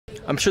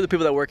I'm sure the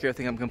people that work here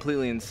think I'm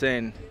completely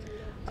insane.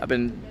 I've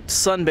been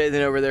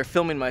sunbathing over there,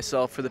 filming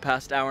myself for the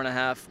past hour and a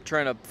half,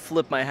 trying to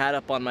flip my hat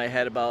up on my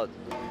head about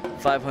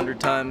 500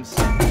 times.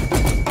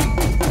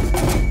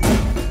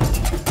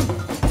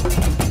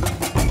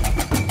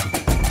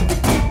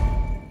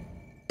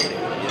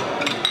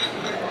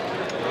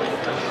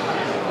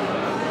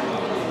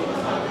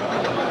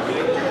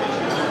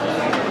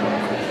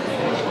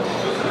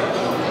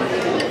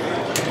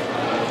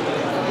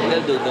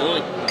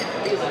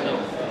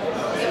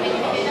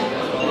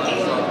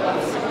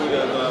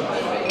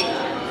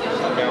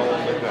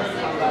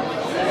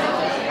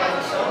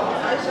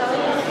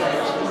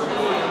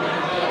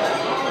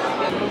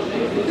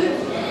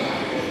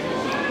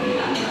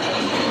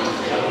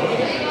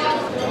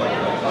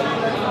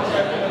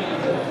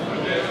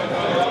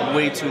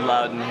 Way too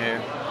loud in here.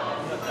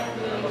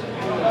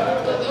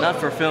 Not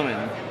for filming.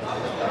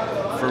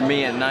 For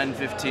me at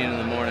 9:15 in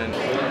the morning.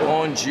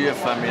 Bom dia,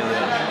 familia.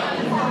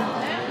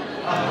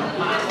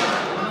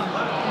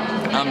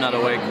 I'm not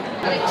awake.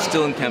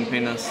 Still in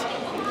Campinas.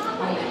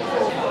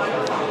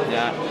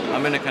 Yeah,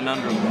 I'm in a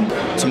conundrum.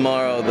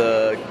 Tomorrow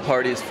the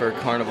parties for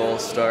Carnival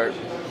start.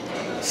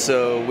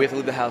 So we have to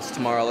leave the house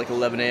tomorrow like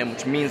 11 a.m.,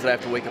 which means that I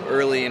have to wake up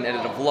early and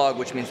edit a vlog,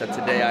 which means that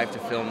today I have to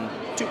film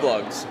 2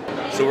 vlogs.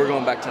 So we're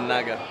going back to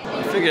Naga.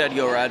 I figured I'd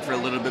go ride for a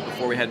little bit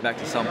before we head back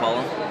to Sao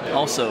Paulo.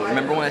 Also,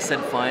 remember when I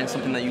said find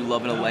something that you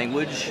love in a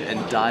language and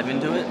dive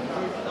into it?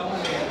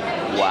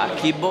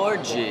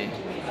 Wakeboarding.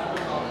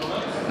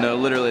 No,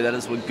 literally, that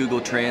is what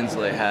Google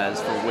Translate has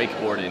for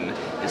wakeboarding,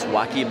 is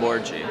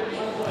wakeboarding.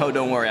 Oh,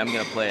 don't worry, I'm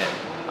gonna play it.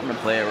 I'm gonna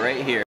play it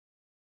right here.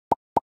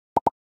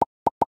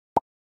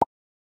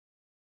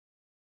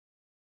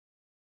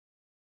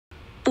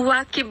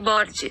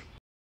 Wakeboard.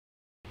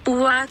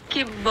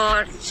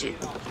 Wakeboard.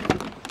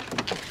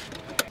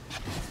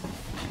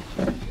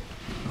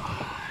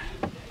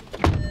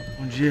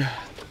 Bom dia.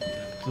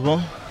 Tudo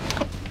bom?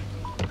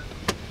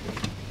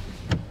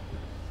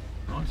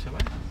 Onde você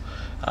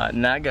vai?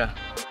 Naga.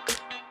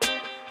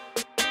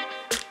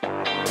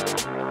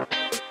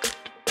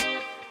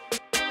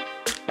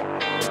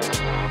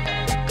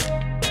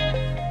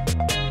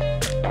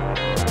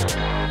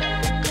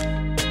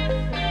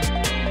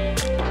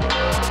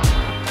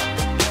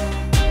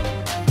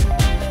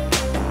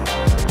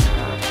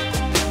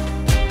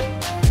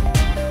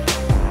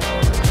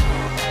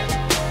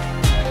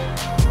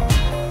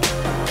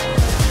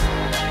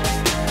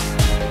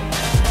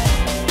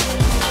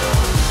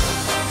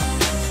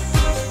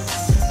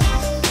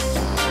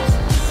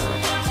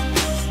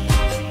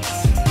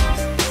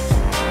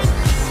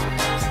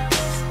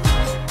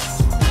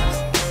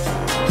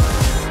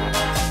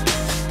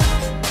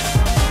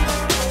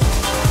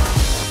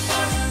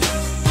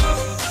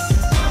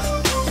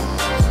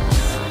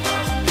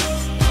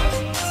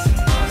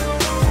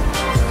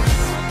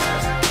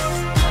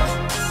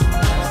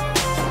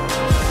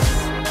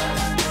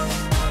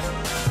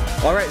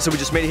 Alright, so we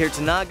just made it here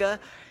to Naga,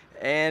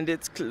 and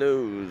it's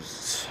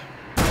closed.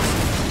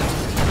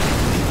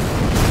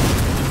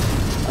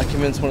 I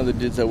convinced one of the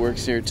dudes that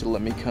works here to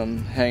let me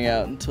come hang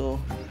out until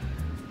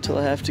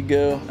I have to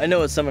go. I know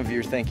what some of you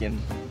are thinking,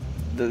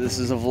 that this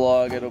is a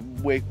vlog at a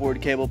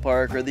wakeboard cable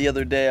park, or the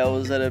other day I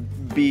was at a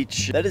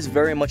beach. That is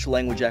very much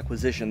language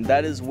acquisition.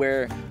 That is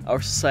where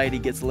our society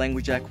gets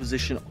language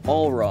acquisition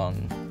all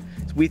wrong.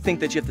 We think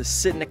that you have to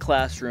sit in a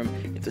classroom,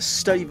 you have to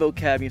study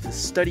vocab, you have to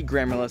study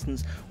grammar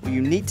lessons. What you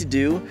need to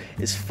do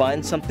is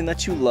find something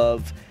that you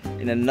love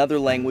in another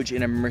language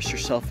and immerse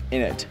yourself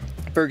in it.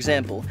 For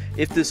example,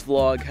 if this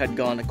vlog had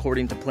gone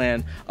according to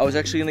plan, I was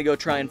actually gonna go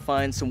try and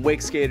find some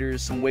wake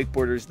skaters, some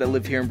wakeboarders that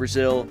live here in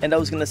Brazil, and I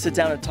was gonna sit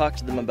down and talk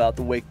to them about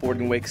the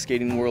wakeboarding, wake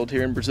skating world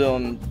here in Brazil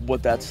and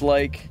what that's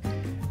like.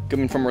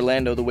 Coming from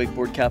Orlando, the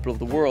wakeboard capital of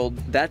the world,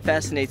 that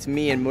fascinates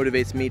me and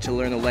motivates me to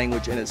learn the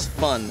language, and it's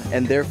fun,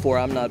 and therefore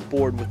I'm not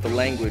bored with the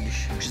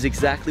language, which is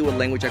exactly what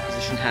language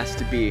acquisition has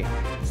to be.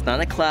 It's not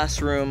in a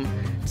classroom,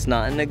 it's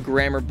not in a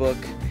grammar book,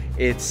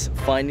 it's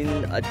finding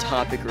a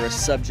topic or a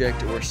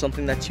subject or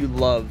something that you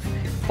love,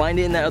 find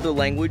it in that other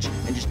language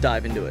and just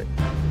dive into it.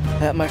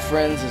 That, my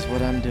friends, is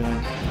what I'm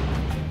doing.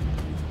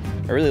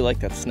 I really like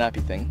that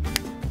snappy thing.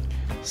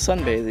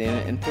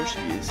 Sunbathing in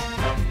Portuguese.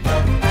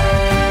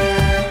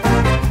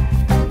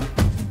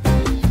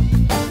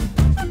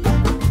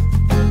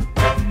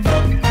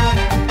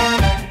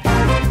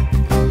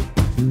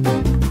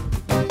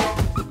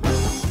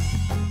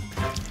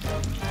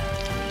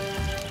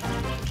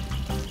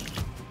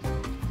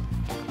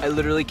 I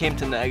literally came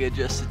to Naga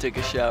just to take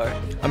a shower.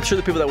 I'm sure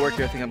the people that work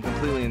here think I'm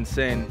completely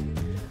insane.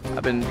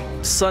 I've been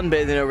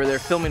sunbathing over there,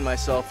 filming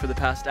myself for the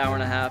past hour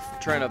and a half,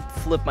 trying to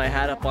flip my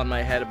hat up on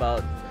my head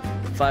about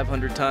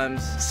 500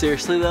 times.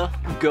 Seriously though,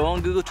 go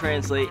on Google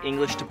Translate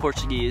English to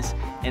Portuguese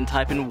and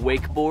type in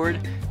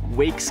wakeboard,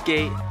 wake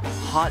skate,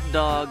 hot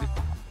dog,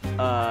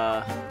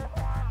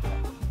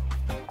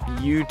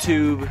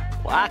 YouTube,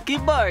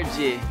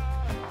 wakeboard,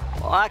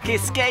 waki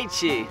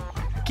skate,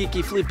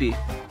 kiki flippy,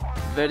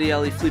 very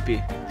ali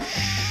flippy.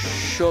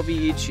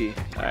 Shovi ichi.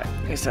 Alright,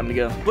 it's time to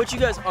go. What you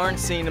guys aren't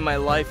seeing in my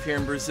life here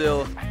in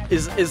Brazil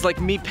is like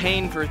me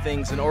paying for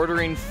things and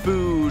ordering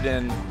food,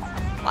 and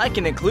I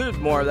can include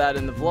more of that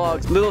in the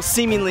vlogs. Little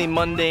seemingly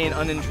mundane,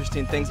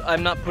 uninteresting things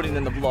I'm not putting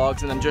in the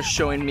vlogs, and I'm just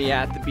showing me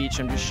at the beach,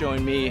 I'm just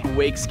showing me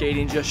wake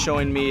skating, just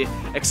showing me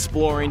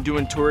exploring,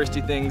 doing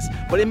touristy things.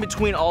 But in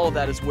between all of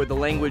that is where the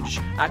language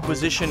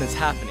acquisition is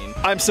happening.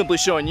 I'm simply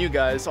showing you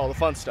guys all the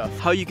fun stuff.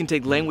 How you can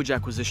take language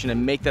acquisition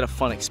and make that a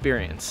fun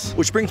experience.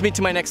 Which brings me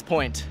to my next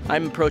point.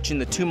 I'm approaching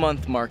the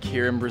 2-month mark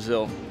here in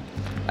Brazil.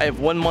 I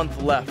have 1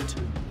 month left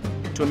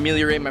to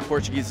ameliorate my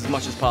Portuguese as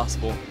much as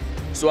possible.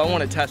 So I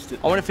want to test it.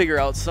 I want to figure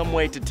out some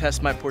way to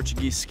test my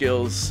Portuguese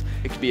skills.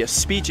 It could be a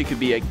speech, it could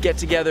be a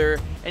get-together,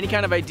 any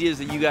kind of ideas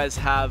that you guys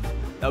have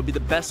that would be the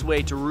best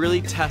way to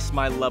really test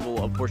my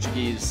level of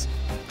Portuguese.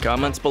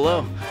 Comments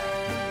below.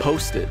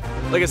 Post it.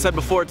 Like I said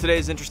before, today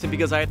is interesting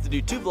because I have to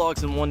do 2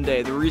 vlogs in 1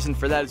 day. The reason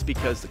for that is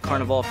because the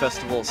Carnival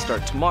Festival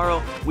starts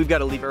tomorrow. We've got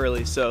to leave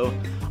early, so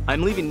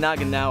I'm leaving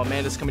Naga now.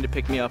 Amanda's coming to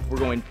pick me up. We're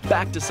going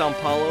back to Sao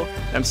Paulo,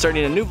 and I'm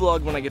starting a new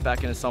vlog when I get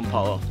back into Sao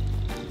Paulo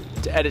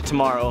to edit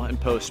tomorrow and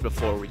post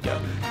before we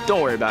go.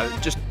 Don't worry about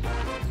it, just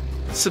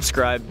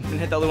subscribe and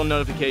hit that little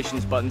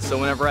notifications button so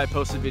whenever I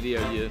post a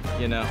video,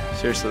 you know.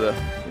 Seriously though,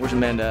 where's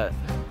Amanda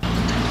at?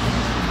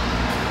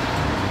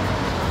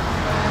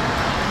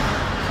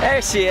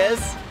 There she is.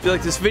 If you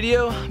like this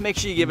video, make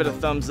sure you give it a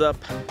thumbs up.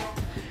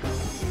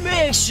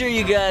 Make sure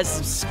you guys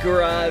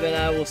subscribe, and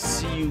I will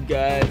see you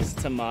guys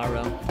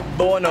tomorrow.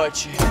 Boa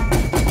noite.